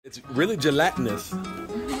It's really gelatinous,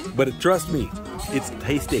 but trust me, it's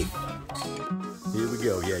tasty. Here we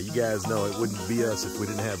go. Yeah, you guys know it wouldn't be us if we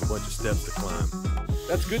didn't have a bunch of steps to climb.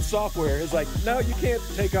 That's good software. It's like, no, you can't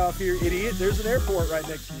take off here, idiot. There's an airport right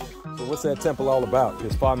next to you. So what's that temple all about?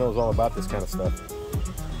 Because Pa knows all about this kind of stuff.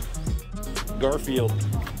 Garfield.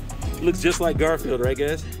 Looks just like Garfield, right,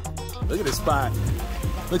 guys? Look at this spot.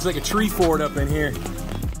 Looks like a tree fort up in here.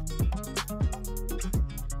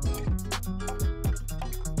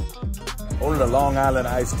 Ordered a Long Island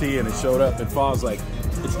iced tea and it showed up, and Pa's like,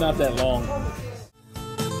 it's not that long.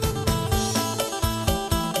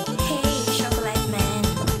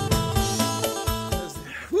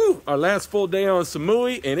 Our last full day on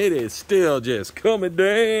Samui, and it is still just coming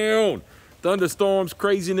down. Thunderstorms,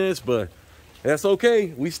 craziness, but that's okay.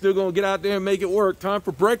 We still gonna get out there and make it work. Time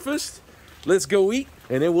for breakfast. Let's go eat,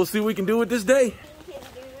 and then we'll see what we can do with this day.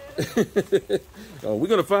 Oh, we're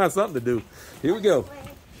gonna find something to do. Here we go.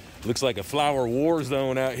 Looks like a flower war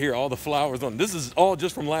zone out here. All the flowers on. This is all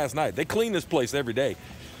just from last night. They clean this place every day.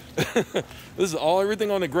 This is all,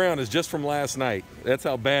 everything on the ground is just from last night. That's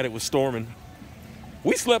how bad it was storming.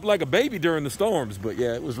 We slept like a baby during the storms, but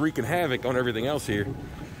yeah, it was wreaking havoc on everything else here.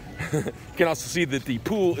 You can also see that the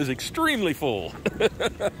pool is extremely full.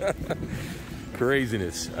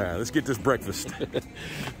 Craziness. All right, let's get this breakfast.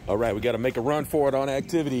 All right, we got to make a run for it on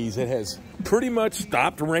activities. It has pretty much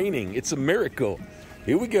stopped raining. It's a miracle.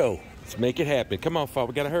 Here we go. Let's make it happen. Come on, Fa,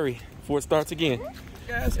 we got to hurry before it starts again.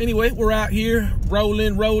 Guys, anyway, we're out here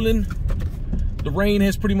rolling. The rain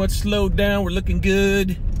has pretty much slowed down. We're looking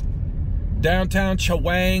good. Downtown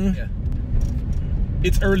Chawang. Yeah.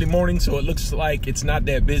 It's early morning, so it looks like it's not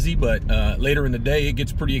that busy, but later in the day, it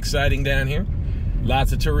gets pretty exciting down here.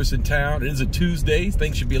 Lots of tourists in town. It is a Tuesday.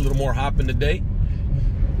 Things should be a little more hopping today.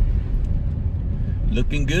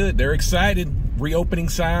 Looking good. They're excited. Reopening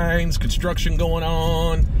signs, construction going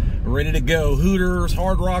on, ready to go. Hooters,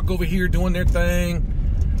 Hard Rock over here doing their thing.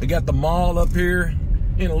 They got the mall up here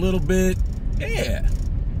in a little bit. Yeah.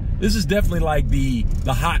 This is definitely like the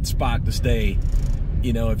hot spot to stay,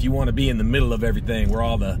 you know, if you want to be in the middle of everything, where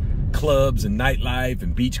all the clubs and nightlife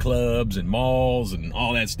and beach clubs and malls and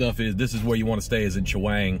all that stuff is. This is where you want to stay, is in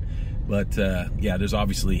Chawang. But yeah, there's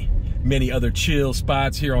obviously many other chill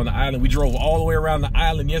spots here on the island. We drove all the way around the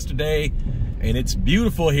island yesterday, and it's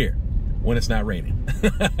beautiful here when it's not raining.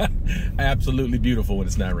 Absolutely beautiful when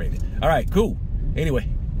it's not raining. All right, cool. Anyway,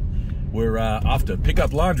 we're off to pick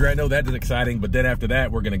up laundry. I know that is exciting, but then after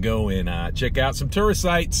that, we're going to go and check out some tourist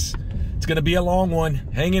sites. It's going to be a long one.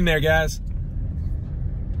 Hang in there, guys.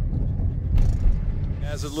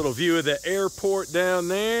 As a little view of the airport down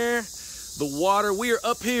there, the water. We are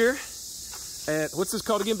up here at, what's this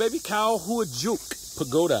called again, baby? Khao Hua Jook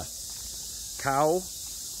Pagoda. Khao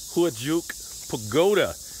Hua Jook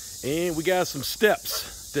Pagoda. And we got some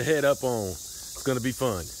steps to head up on. It's going to be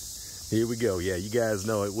fun. Here we go. Yeah, you guys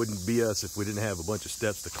know it wouldn't be us if we didn't have a bunch of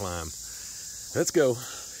steps to climb. Let's go.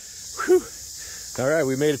 Whew. All right,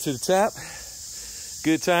 we made it to the top.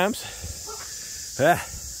 Good times.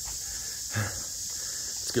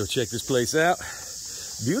 Let's go check this place out.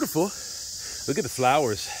 Beautiful. Look at the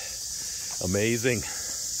flowers. Amazing.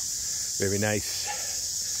 Very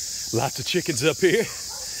nice. Lots of chickens up here.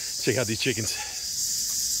 Check out these chickens.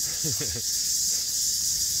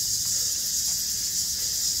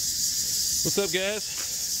 What's up,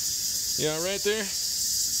 guys? You all right there?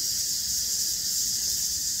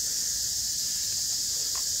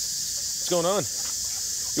 What's going on?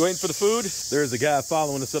 You waiting for the food? There's a guy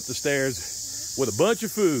following us up the stairs with a bunch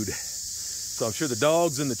of food. So I'm sure the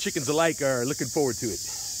dogs and the chickens alike are looking forward to it.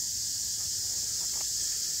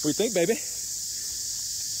 What do you think, baby?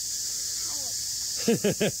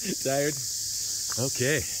 Tired?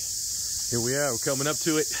 Okay. Here we are. We're coming up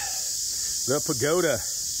to it. The pagoda.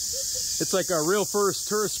 It's like our real first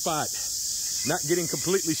tourist spot. Not getting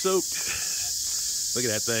completely soaked. Look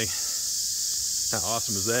at that thing. How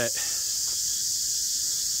awesome is that?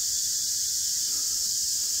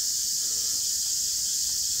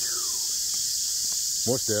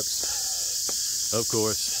 More steps. Of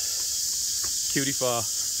course. Cutie Fa.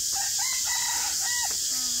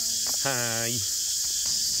 Hi.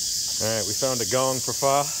 All right, we found a gong for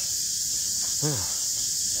Fa.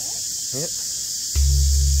 Yep.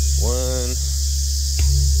 1,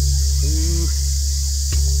 2.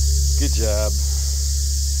 Good job.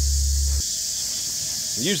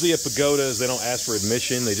 Usually at pagodas, they don't ask for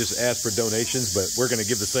admission. They just ask for donations, but we're going to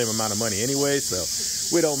give the same amount of money anyway, so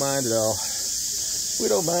we don't mind at all. We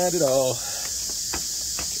don't mind at all.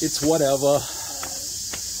 It's whatever.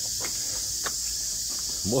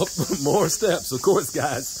 More steps, of course,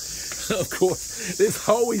 guys. Of course. There's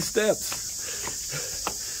always steps.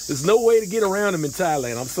 There's no way to get around them in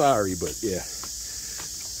Thailand. I'm sorry, but yeah.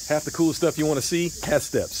 Half the cool stuff you want to see has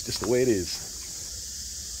steps, just the way it is.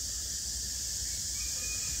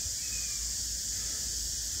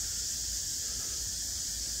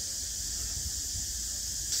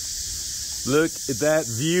 Look at that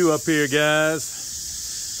view up here,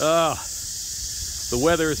 guys. The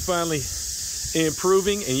weather is finally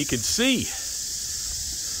improving and you can see.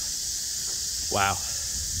 Wow.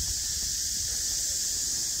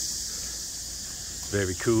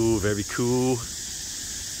 Very cool, very cool.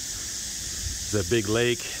 There's a big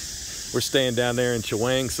lake. We're staying down there in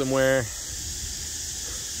Chawang somewhere.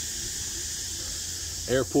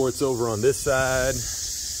 Airport's over on this side.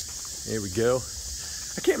 Here we go.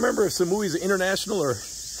 I can't remember if Samui is international or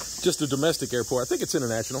just a domestic airport. I think it's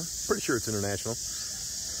international. Pretty sure it's international.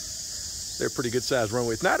 They're a pretty good sized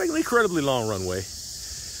runway. It's not an incredibly long runway.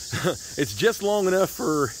 It's just long enough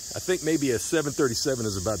for, I think maybe a 737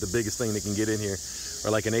 is about the biggest thing that can get in here. Or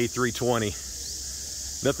like an A320.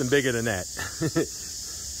 Nothing bigger than that.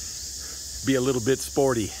 Be a little bit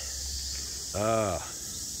sporty.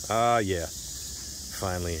 Yeah.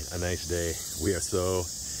 Finally, a nice day. We are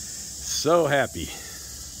so happy.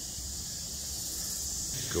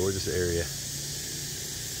 Gorgeous area.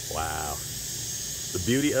 Wow. The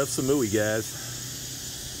beauty of Samui, guys.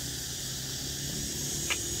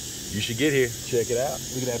 You should get here. Check it out.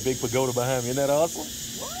 Look at that big pagoda behind me. Isn't that awesome?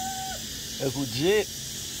 What? That's legit.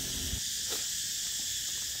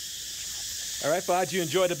 All right, Fod, you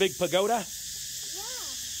enjoy the big pagoda?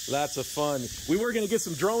 Yeah. Lots of fun. We were going to get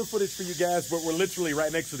some drone footage for you guys, but we're literally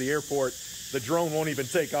right next to the airport. The drone won't even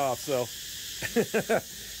take off, so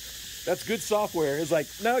that's good software. It's like,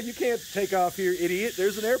 no, you can't take off here, idiot.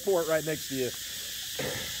 There's an airport right next to you.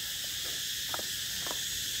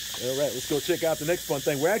 All right, let's go check out the next fun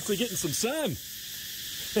thing. We're actually getting some sun.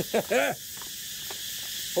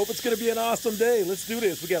 Hope it's going to be an awesome day. Let's do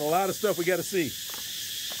this. We got a lot of stuff we got to see.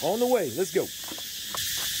 On the way, let's go.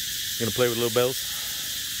 Gonna play with little bells.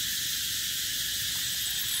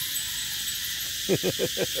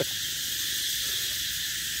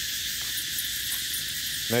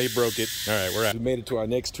 Now you broke it. All right, we're out. We made it to our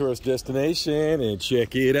next tourist destination and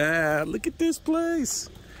check it out. Look at this place.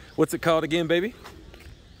 What's it called again, baby?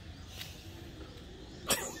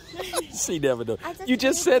 She never knows. You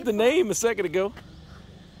just said the name a second ago.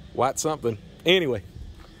 Wat something. Anyway,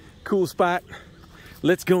 cool spot.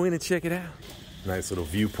 Let's go in and check it out. Nice little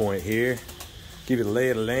viewpoint here. Give you the lay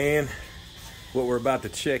of the land. What we're about to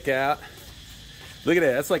check out. Look at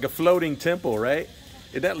that. That's like a floating temple, right?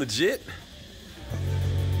 Is that legit?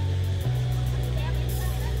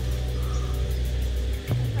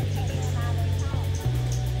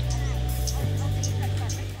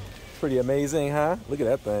 Pretty amazing, huh? Look at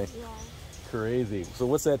that thing. Yeah. Crazy. So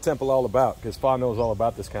what's that temple all about? Because Fa knows all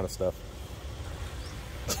about this kind of stuff.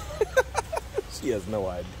 She has no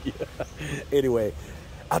idea. Anyway,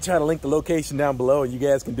 I'll try to link the location down below and you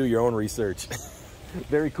guys can do your own research.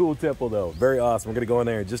 Very cool temple though. Very awesome. We're going to go in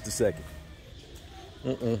there in just a second.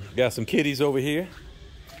 Got some kitties over here.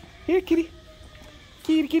 Here, kitty.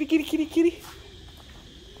 Kitty, kitty, kitty, kitty, kitty.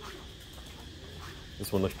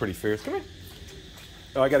 This one looks pretty fierce. Come here.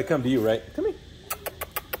 Oh, I got to come to you, right? Come here.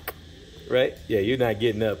 Right? Yeah, you're not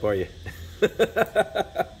getting up, are you?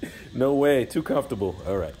 No way. Too comfortable.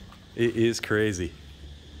 All right. It is crazy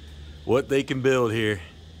what they can build here.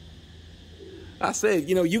 I said,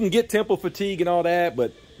 you know, you can get temple fatigue and all that,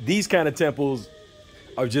 but these kind of temples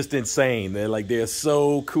are just insane. They're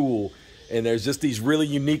so cool. And there's just these really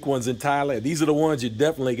unique ones in Thailand. These are the ones you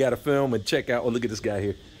definitely got to film and check out. Oh, look at this guy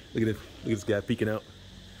here. Look at this guy peeking out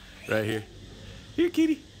right here. Here,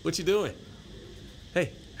 kitty. What you doing?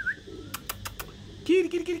 Hey. Kitty,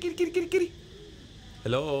 kitty, kitty, kitty, kitty, kitty, kitty.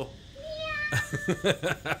 Hello.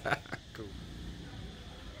 Cool.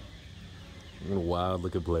 What a wild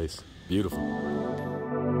looking place. Beautiful.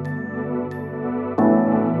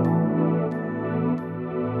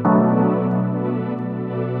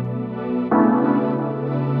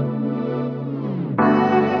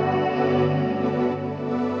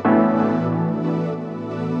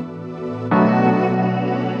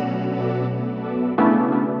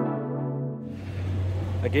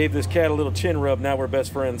 I gave this cat a little chin rub. Now we're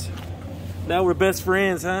best friends. Now we're best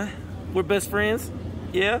friends, huh? We're best friends?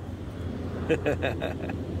 Yeah?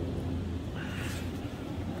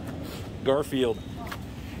 Garfield.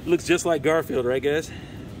 Looks just like Garfield, right guys?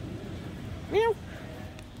 Meow.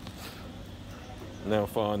 Now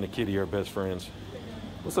Fa and the kitty are best friends.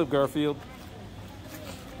 What's up, Garfield?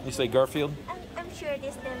 You say Garfield? I'm sure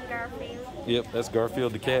this name Garfield. Yep, that's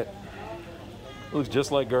Garfield the cat. Looks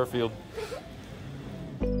just like Garfield.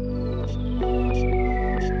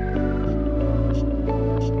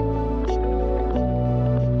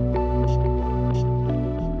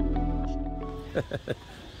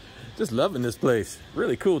 Just loving this place.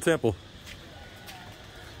 Really cool temple.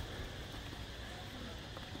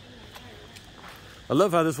 I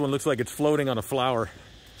love how this one looks like it's floating on a flower.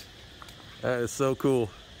 That is so cool.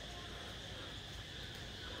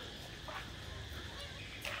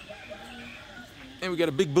 And we got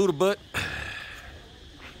a big Buddha butt.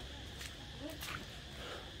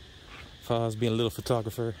 Foz being a little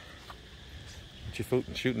photographer. What you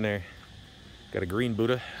shooting there? Got a green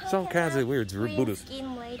Buddha. It's all kinds of weird Buddhas.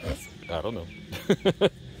 I don't know.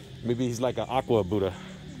 Maybe he's like an aqua Buddha.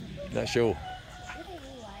 Not sure.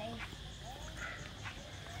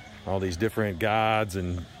 All these different gods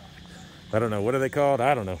and I don't know. What are they called?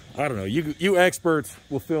 I don't know. I don't know. You experts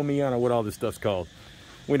will fill me in on what all this stuff's called.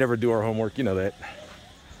 We never do our homework. You know that.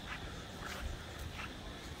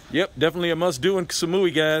 Yep, definitely a must-do in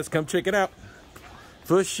Samui, guys. Come check it out.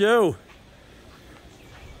 For sure.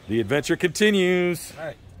 The adventure continues. All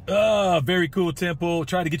right. Very cool temple.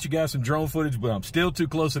 Try to get you guys some drone footage, but I'm still too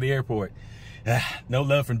close to the airport. No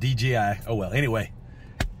love from DJI. Oh, well. Anyway,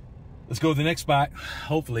 let's go to the next spot.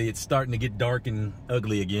 Hopefully, it's starting to get dark and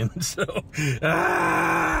ugly again. So,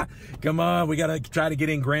 come on. We got to try to get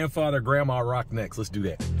in Grandfather, Grandma Rock next. Let's do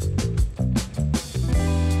that.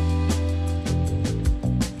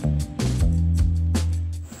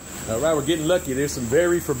 All right, we're getting lucky. There's some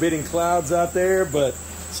very forbidding clouds out there, but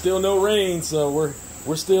still no rain, so we're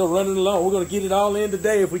still running along. We're gonna get it all in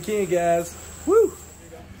today if we can, guys. Woo!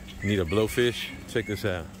 Need a blowfish? Check this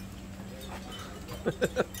out. I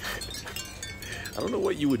don't know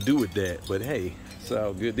what you would do with that, but hey, it's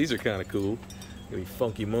all good. These are kind of cool. Maybe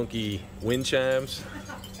funky monkey wind chimes.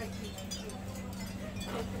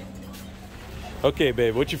 Okay,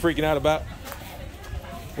 babe, what you freaking out about?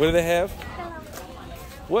 What do they have?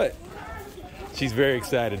 What? She's very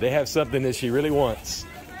excited. They have something that she really wants.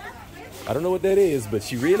 I don't know what that is, but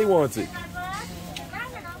she really wants it.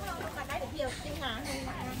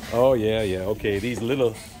 Oh, yeah, yeah. Okay, these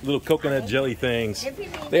little coconut jelly things.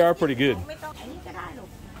 They are pretty good.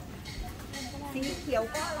 Yeah,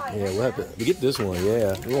 we'll have to get this one.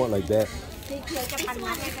 Yeah, we want like that.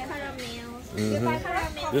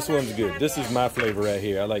 This one's good. This is my flavor right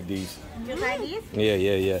here. I like these. You like this? Yeah,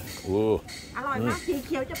 yeah, yeah. Whoa. I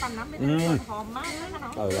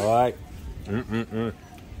like.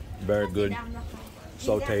 Very good.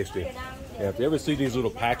 So tasty. Yeah, if you ever see these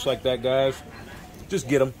little packs like that, guys, just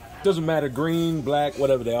get them. Doesn't matter, green, black,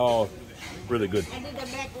 whatever, they all really good. I need the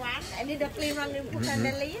black one. I need the clean one. Put on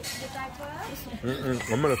the list.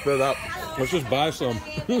 I'm gonna fill up. Let's just buy some.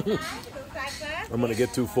 I'm gonna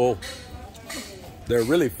get too full. They're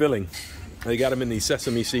really filling. They got them in these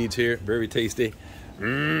sesame seeds here. Very tasty.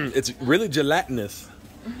 It's really gelatinous,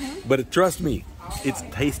 but trust me, it's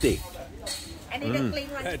tasty.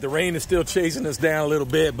 The rain is still chasing us down a little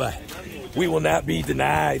bit, but we will not be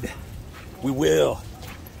denied. We will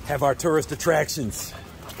have our tourist attractions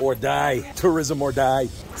or die. Tourism or die.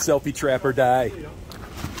 Selfie trap or die.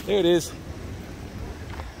 There it is.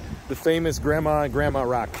 The famous Grandma and Grandma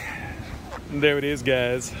Rock. There it is,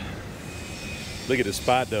 guys. Look at the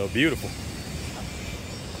spot, though. Beautiful.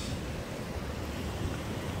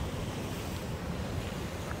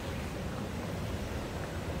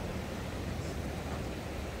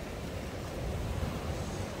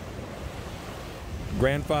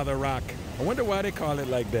 Grandfather Rock. I wonder why they call it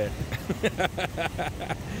like that.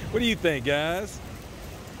 What do you think, guys?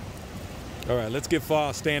 All right, let's get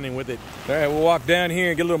Foz standing with it. All right, we'll walk down here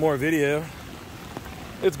and get a little more video.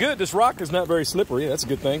 It's good. This rock is not very slippery. That's a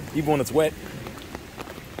good thing, even when it's wet.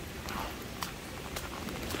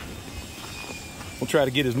 We'll try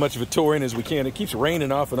to get as much of a tour in as we can. It keeps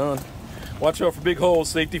raining off and on. Watch out for big holes.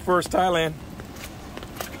 Safety first, Thailand.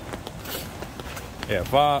 Yeah,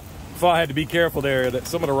 Foz had to be careful there. That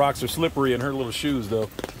some of the rocks are slippery in her little shoes, though.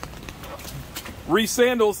 Reef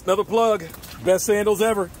sandals, another plug. Best sandals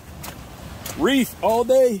ever. Reef all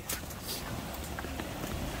day.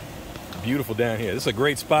 Beautiful down here. This is a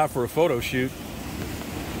great spot for a photo shoot.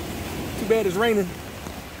 Too bad it's raining.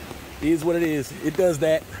 It is what it is. It does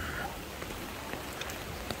that.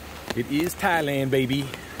 It is Thailand, baby.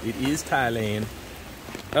 It is Thailand.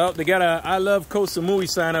 Oh, they got a I love Koh Samui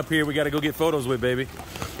sign up here. We got to go get photos with, baby.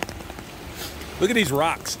 Look at these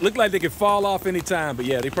rocks. Look like they could fall off any time, but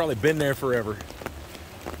yeah, they've probably been there forever.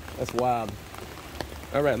 That's wild.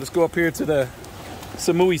 All right, let's go up here to the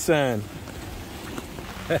Samui sign.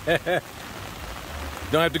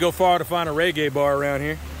 Don't have to go far to find a reggae bar around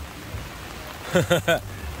here.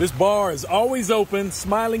 This bar is always open.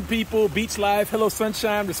 Smiling people, beach life, hello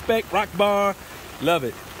sunshine, respect, rock bar. Love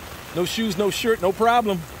it. No shoes, no shirt, no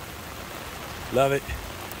problem. Love it.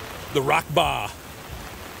 The rock bar.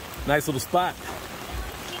 Nice little spot.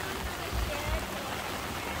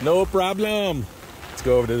 No problem. Let's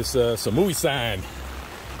go over to this Samui sign.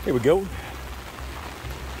 Here we go.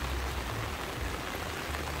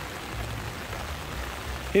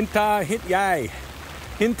 Hinta hint yai.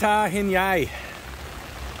 Hinta hin yai.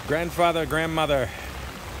 Grandfather, grandmother.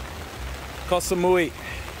 Call Samui.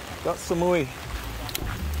 Got Samui.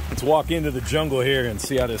 Let's walk into the jungle here and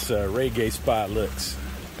see how this reggae spot looks.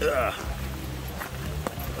 Ugh.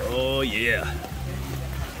 Oh yeah.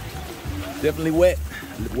 Definitely wet.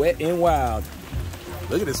 Wet and wild.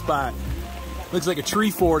 Look at this spot. Looks like a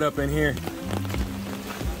tree fort up in here.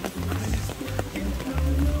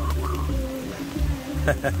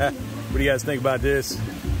 What do you guys think about this?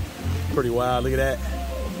 Pretty wild. Look at that.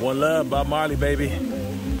 One love, Bob Marley, baby.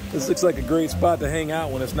 This looks like a great spot to hang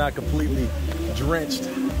out when it's not completely drenched.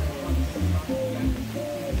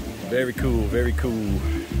 Very cool, very cool.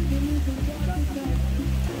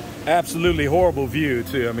 Absolutely horrible view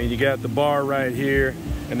too. I mean, you got the bar right here,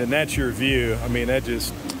 and then that's your view. I mean, that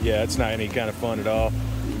just, yeah, it's not any kind of fun at all.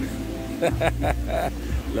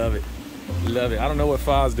 Love it. Love it. I don't know what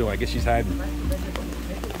Fa's doing. I guess she's hiding.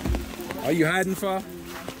 Are you hiding, Fa?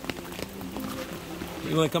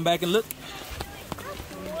 You want to come back and look?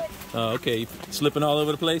 Oh, okay. Slipping all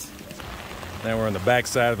over the place. Now we're on the back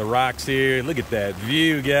side of the rocks here. Look at that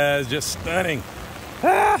view, guys. Just stunning.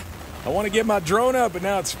 Ah! I want to get my drone up, but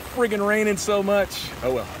now it's friggin' raining so much.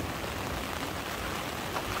 Oh, well.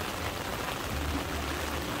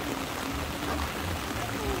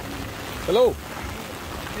 Hello.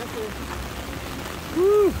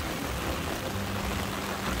 Woo.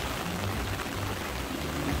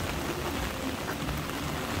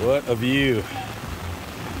 What a view.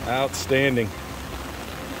 Outstanding.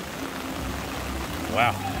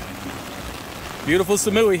 Wow. Beautiful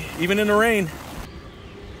Samui, even in the rain.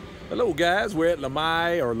 Hello guys, we're at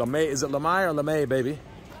Lamai, or Lamai. Is it Lamai or Lamai, baby?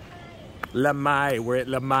 Lamai, we're at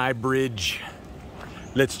Lamai Bridge.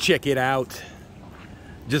 Let's check it out.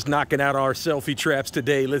 Just knocking out our selfie traps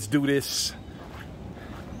today. Let's do this.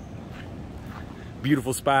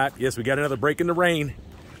 Beautiful spot. Yes, we got another break in the rain.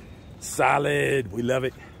 Solid, we love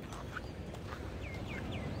it.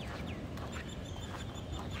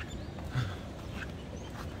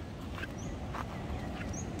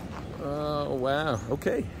 Oh, wow,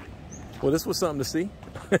 okay. Well, this was something to see.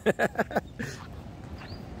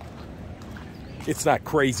 It's not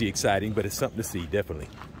crazy exciting, but it's something to see, definitely.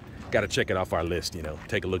 Got to check it off our list, you know,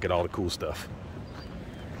 take a look at all the cool stuff.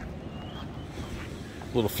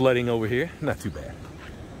 A little flooding over here, not too bad.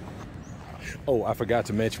 Oh, I forgot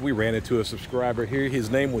to mention, we ran into a subscriber here.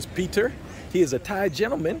 His name was Peter. He is a Thai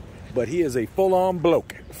gentleman, but he is a full-on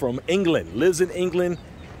bloke from England, lives in England.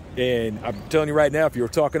 And I'm telling you right now, if you were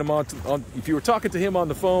talking to him on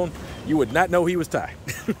the phone, you would not know he was Thai.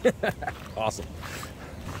 Awesome.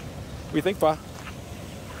 What do you think, Pa?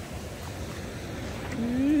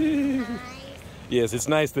 Nice. Yes, it's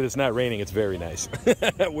nice that it's not raining. It's very nice.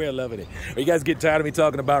 We're loving it. Are you guys getting tired of me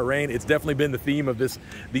talking about rain? It's definitely been the theme of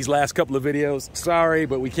these last couple of videos. Sorry,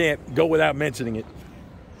 but we can't go without mentioning it.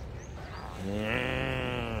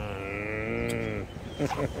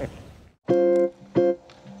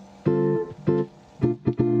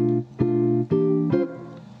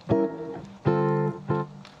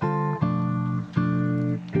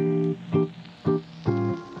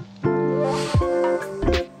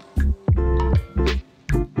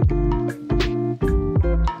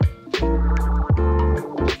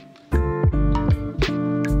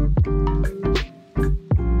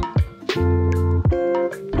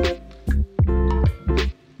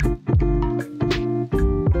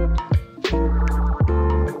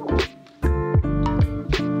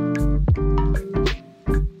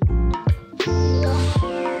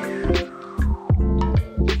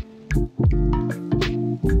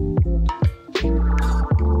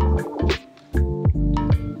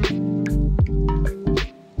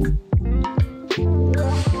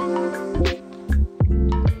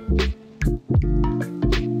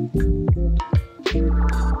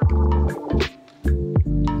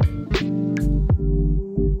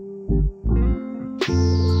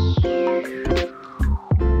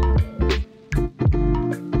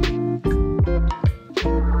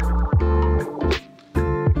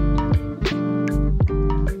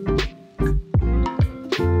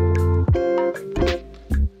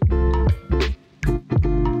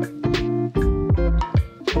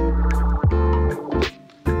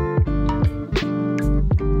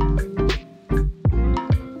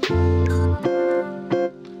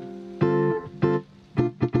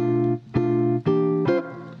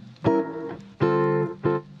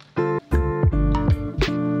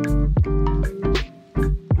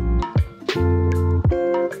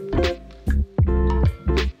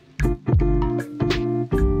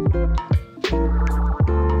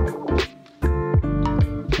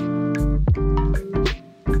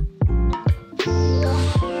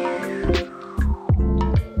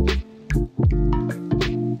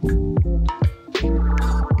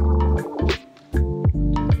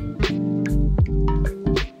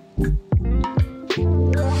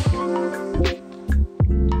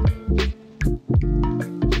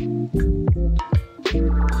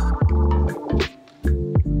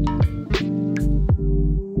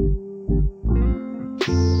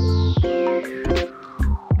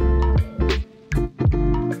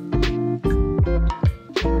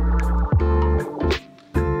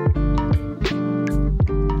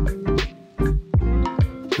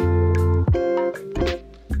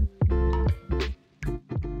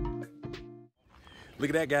 Look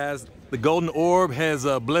at that, guys. The golden orb has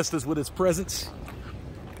blessed us with its presence.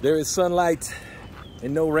 There is sunlight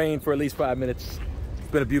and no rain for at least 5 minutes. It's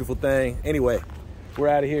been a beautiful thing. Anyway, we're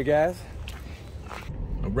out of here, guys.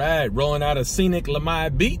 All right, rolling out of scenic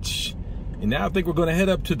Lamai Beach. And now I think we're gonna head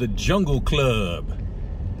up to the Jungle Club,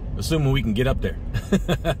 assuming we can get up there.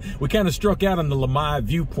 We kind of struck out on the Lamai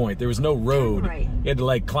viewpoint. There was no road. Right. You had to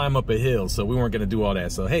like climb up a hill, so we weren't gonna do all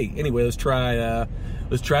that. So hey, anyway, let's try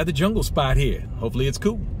the jungle spot here. Hopefully it's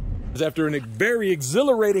cool. After a very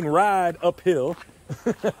exhilarating ride uphill,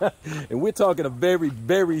 and we're talking a very,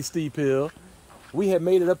 very steep hill, we have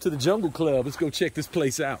made it up to the Jungle Club. Let's go check this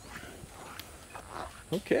place out.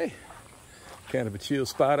 Okay, kind of a chill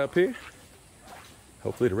spot up here.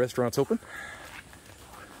 Hopefully the restaurant's open.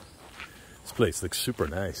 This place looks super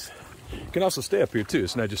nice. You can also stay up here too.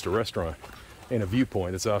 It's not just a restaurant and a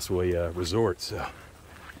viewpoint. It's also a resort. So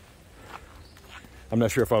I'm not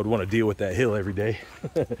sure if I would want to deal with that hill every day.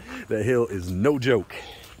 That hill is no joke.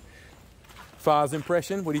 Fa's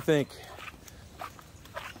impression, what do you think?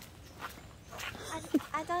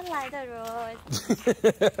 I don't like the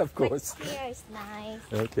road. Of course. But here is nice.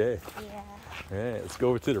 Okay. Yeah. All right, let's go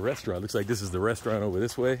over to the restaurant. Looks like this is the restaurant over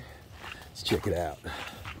this way. Let's check it out.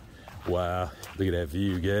 Wow, look at that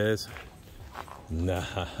view, guys.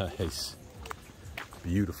 Nice.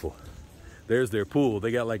 Beautiful. There's their pool.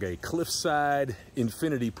 They got like a cliffside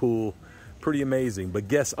infinity pool. Pretty amazing, but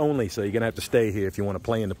guests only, so you're gonna have to stay here if you want to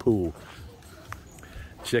play in the pool.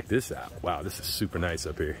 Check this out. Wow, this is super nice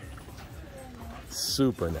up here.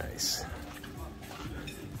 Super nice.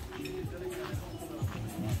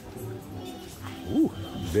 Ooh,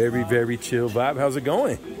 very, very chill vibe. How's it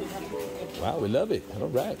going? Wow, we love it. All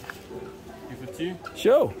right.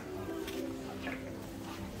 Show.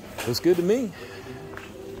 Looks good to me.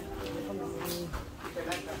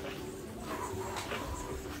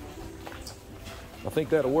 I think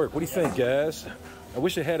that'll work. What do you think, guys? I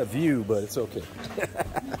wish it had a view, but it's okay.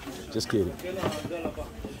 Just kidding.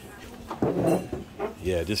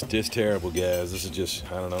 Yeah, just terrible, guys. This is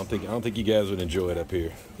just, I don't know. I don't think you guys would enjoy it up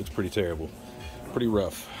here. It's pretty terrible. Pretty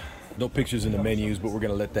rough. No pictures in the menus, but we're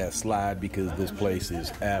gonna let that slide because this place is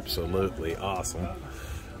absolutely awesome.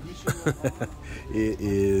 It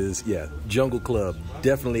is, yeah, Jungle Club.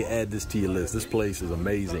 Definitely add this to your list. This place is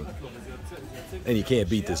amazing. And you can't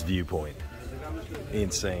beat this viewpoint.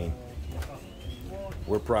 Insane.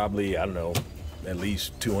 We're probably, I don't know, at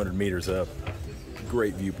least 200 meters up.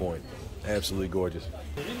 Great viewpoint. Absolutely gorgeous.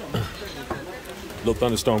 Little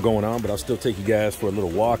thunderstorm going on, but I'll still take you guys for a little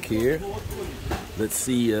walk here. Let's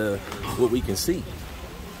see what we can see.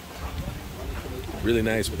 Really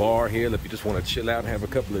nice bar here if you just want to chill out and have a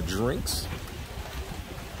couple of drinks.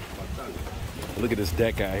 Look at this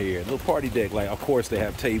deck out here, a little party deck. Like, of course, they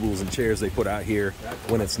have tables and chairs they put out here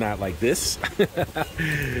when it's not like this.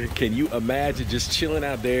 Can you imagine just chilling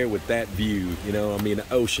out there with that view? You know, I mean,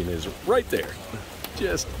 the ocean is right there.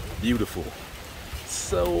 Just beautiful.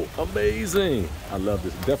 So amazing. I love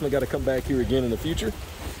this. Definitely got to come back here again in the future.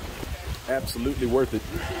 Absolutely worth it.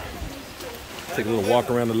 Take a little walk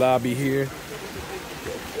around the lobby here.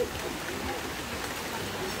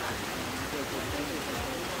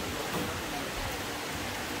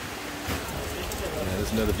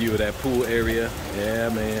 There's another view of that pool area. Yeah,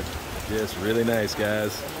 man. Just really nice,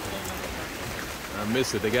 guys. I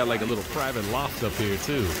miss it. They got like a little private loft up here,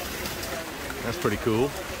 too. That's pretty cool.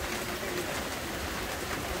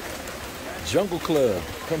 Jungle Club.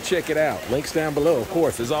 Come check it out. Links down below, of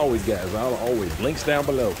course, as always, guys. Always. Links down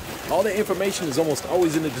below. All the information is almost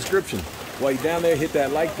always in the description. While you're down there, hit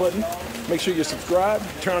that like button. Make sure you're subscribed.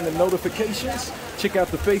 Turn on the notifications. Check out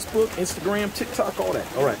the Facebook, Instagram, TikTok, all that.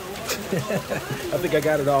 All right. I think I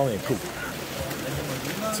got it all in. Cool.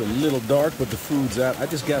 It's a little dark, but the food's out. I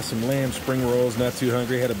just got some lamb spring rolls. Not too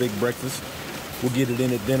hungry. Had a big breakfast. We'll get it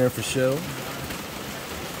in at dinner for sure.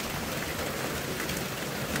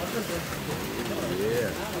 Yeah.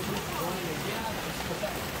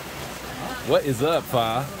 What is up, Fa?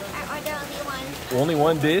 I ordered only one. Only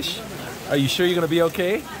one dish? Are you sure you're going to be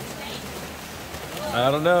okay?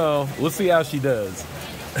 I don't know. We'll see how she does.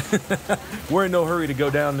 We're in no hurry to go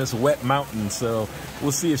down this wet mountain, so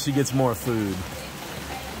we'll see if she gets more food.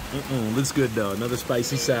 Looks good, though. Another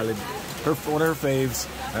spicy salad. One of her faves.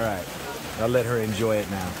 All right. I'll let her enjoy it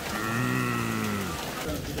now.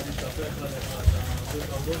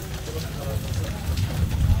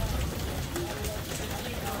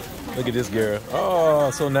 Look at this girl.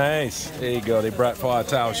 Oh, so nice. There you go. They brought Fa a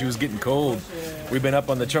towel. She was getting cold. We've been up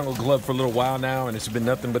on the Jungle Club for a little while now, and it's been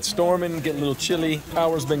nothing but storming, getting a little chilly.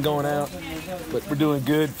 Power's been going out, but we're doing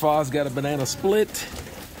good. Fa's got a banana split.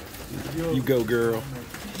 You go, girl.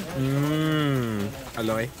 อ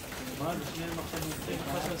ร่อย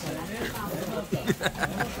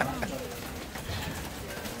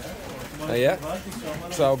Oh, yeah?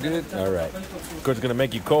 It's all good? All right. Of course, it's going to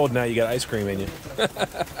make you cold now. You got ice cream in you.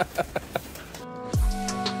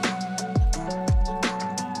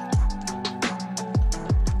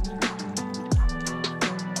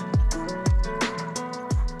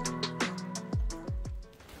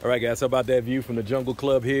 All right, guys, how about that view from the Jungle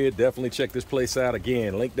Club here? Definitely check this place out.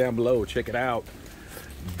 Again, link down below. Check it out.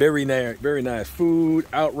 Very nice food,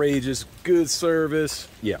 outrageous, good service.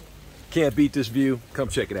 Yeah, can't beat this view. Come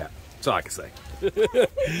check it out. That's all I can say.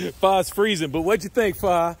 Fa's freezing, but what'd you think,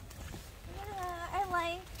 Fa? I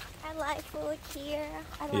like food here.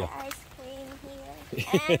 I like ice cream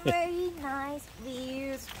here. And very nice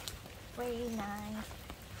views. Very nice.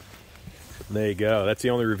 There you go. That's the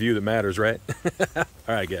only review that matters, right? All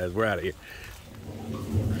right, guys, we're out of here.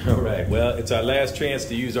 All right, well, it's our last chance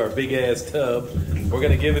to use our big-ass tub. We're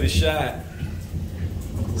going to give it a shot.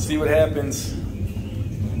 See what happens.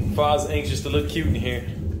 Fa's anxious to look cute in here.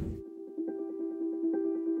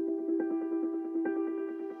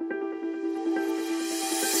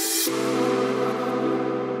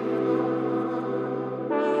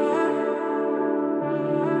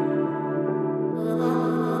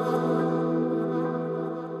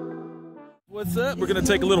 What's up? We're gonna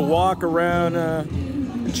take a little walk around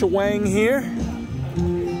Chawang here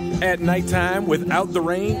at nighttime without the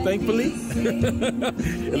rain, thankfully.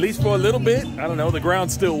 At least for a little bit. I don't know, the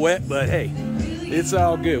ground's still wet, but hey, it's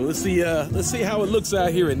all good. Let's see how it looks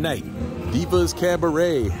out here at night. Divas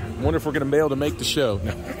Cabaret. Wonder if we're gonna be able to make the show.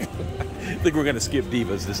 No. I think we're gonna skip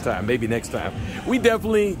Divas this time, maybe next time. We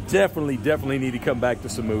definitely need to come back to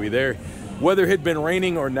Samui. There, whether it had been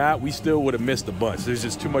raining or not, we still would have missed a bunch. There's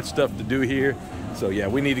just too much stuff to do here. So yeah,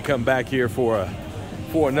 we need to come back here for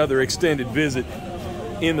another extended visit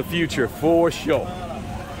in the future for sure.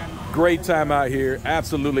 Great time out here,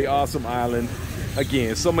 absolutely awesome island.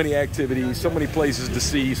 Again, so many activities, so many places to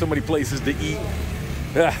see, so many places to eat.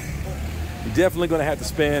 You're definitely gonna have to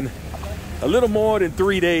spend a little more than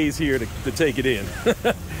 3 days here to take it in.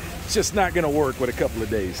 It's just not gonna work with a couple of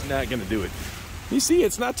days, not gonna do it. You see,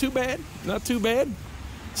 it's not too bad, not too bad.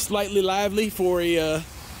 Slightly lively for a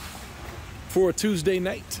Tuesday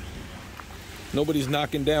night. Nobody's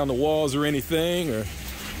knocking down the walls or anything or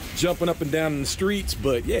jumping up and down in the streets,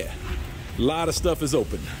 but yeah, a lot of stuff is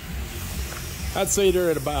open. I'd say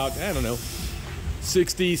they're at about, I don't know,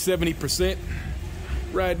 60, 70%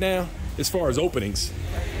 right now as far as openings.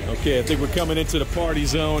 Okay, I think we're coming into the party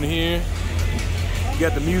zone here.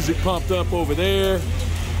 Got the music pumped up over there.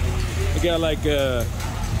 We got like a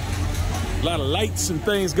lot of lights and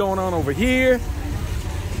things going on over here.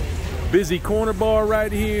 Busy corner bar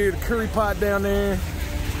right here. The curry pot down there.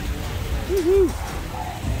 Woohoo!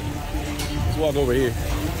 Let's walk over here.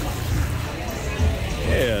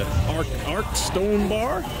 Yeah, Arc Stone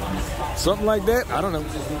Bar, something like that. I don't know.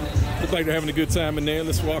 Looks like they're having a good time in there.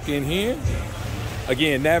 Let's walk in here.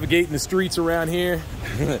 Again, navigating the streets around here.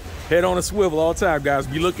 Head on a swivel all the time, guys.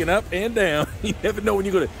 Be looking up and down. You never know when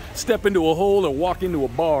you're going to step into a hole or walk into a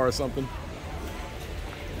bar or something.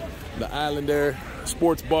 The Islander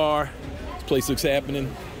Sports Bar. This place looks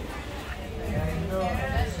happening.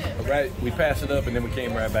 All right, we passed it up and then we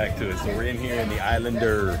came right back to it. So we're in here in the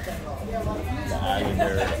Islander,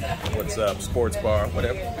 what's up, sports bar,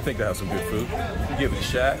 whatever. I think they have some good food. We'll give it a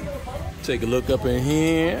shot. Take a look up in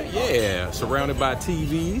here. Yeah, surrounded by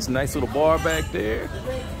TVs. Nice little bar back there.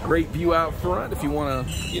 Great view out front if you want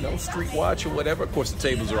to, you know, street watch or whatever. Of course, the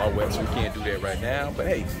tables are all wet, so we can't do that right now. But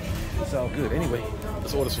hey, it's all good. Anyway,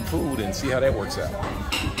 let's order some food and see how that works out.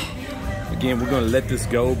 Again, we're going to let this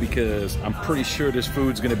go because I'm pretty sure this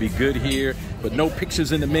food's going to be good here, but no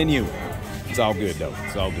pictures in the menu. It's all good, though.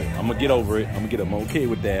 It's all good. I'm going to get over it. I'm okay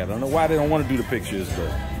with that. I don't know why they don't want to do the pictures,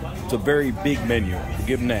 but it's a very big menu. We'll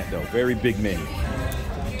give them that, though. Very big menu.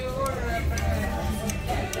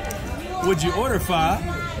 What'd you order, Fa?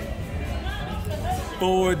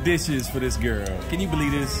 4 dishes for this girl. Can you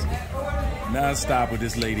believe this? Non-stop with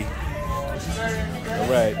this lady. All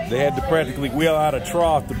right, they had to practically wheel out a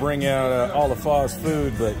trough to bring out all of Fa's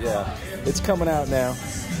food, but yeah, it's coming out now.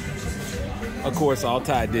 Of course, all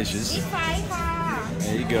Thai dishes. Beef fry.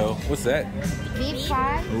 There you go. What's that? Beef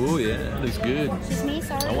fry. Oh yeah, looks good. Excuse me,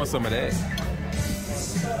 sorry. I want some of that.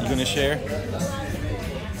 You gonna share?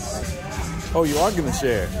 Oh, you are gonna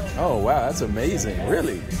share. Oh wow, that's amazing.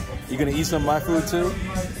 Really? You gonna eat some of my food too?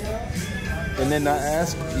 And then not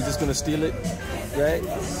ask? You just gonna steal it? Right?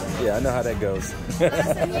 Yeah, I know how that goes.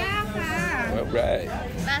 All right.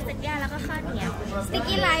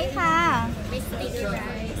 Sticky rice ค่ะ Sticky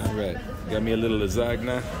rice All right, got me a little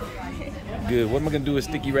lasagna. Good. What am I gonna do with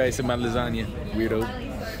sticky rice in my lasagna? Weirdo.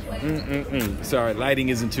 Sorry, lighting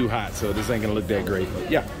isn't too hot, so this ain't gonna look that great. But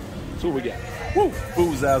yeah, that's what we got. Woo!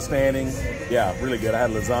 Food was outstanding. Yeah, really good. I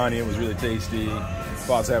had lasagna. It was really tasty.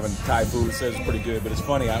 Faw's having Thai food. It says it's pretty good, but it's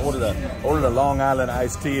funny. I ordered a Long Island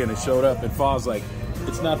iced tea, and it showed up, and Faw's like,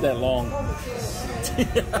 it's not that long.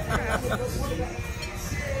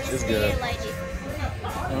 It's good.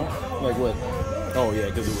 Like what? Oh yeah,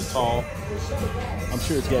 because it was tall. I'm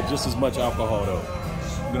sure it's got just as much alcohol though.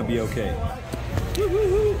 I'm gonna be okay.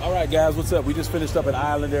 All right, guys, what's up? We just finished up at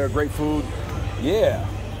Island there. Great food. Yeah,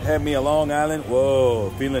 had me a Long Island. Whoa,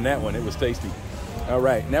 feeling that one. It was tasty. All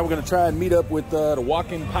right, now we're gonna try and meet up with the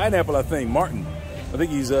walking pineapple. I think Martin. I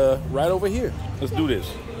think he's right over here. Let's do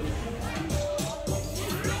this.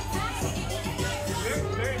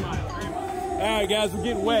 All right, guys, we're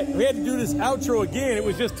getting wet. We had to do this outro again. It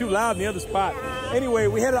was just too loud in the other spot. Anyway,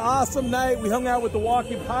 we had an awesome night. We hung out with the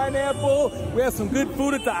walking pineapple. We had some good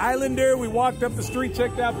food at the Island there. We walked up the street,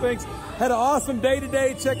 checked out things. Had an awesome day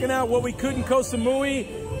today, checking out what we could in Koh Samui.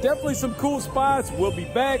 Definitely some cool spots. We'll be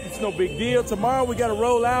back. It's no big deal. Tomorrow we got to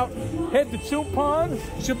roll out, head to Chumpon.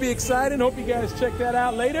 Should be exciting. Hope you guys check that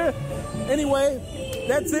out later. Anyway,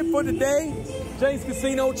 that's it for today. James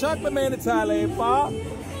Casino, Chocolate Man in Thailand. Bob.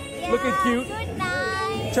 Looking cute. Good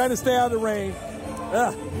night. Trying to stay out of the rain.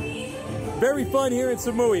 Very fun here in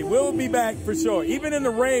Samui. We'll be back for sure. Even in the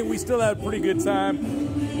rain, we still had a pretty good time.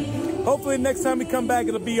 Hopefully next time we come back,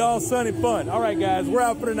 it'll be all sun and fun. All right, guys, we're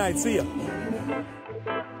out for the night. See ya.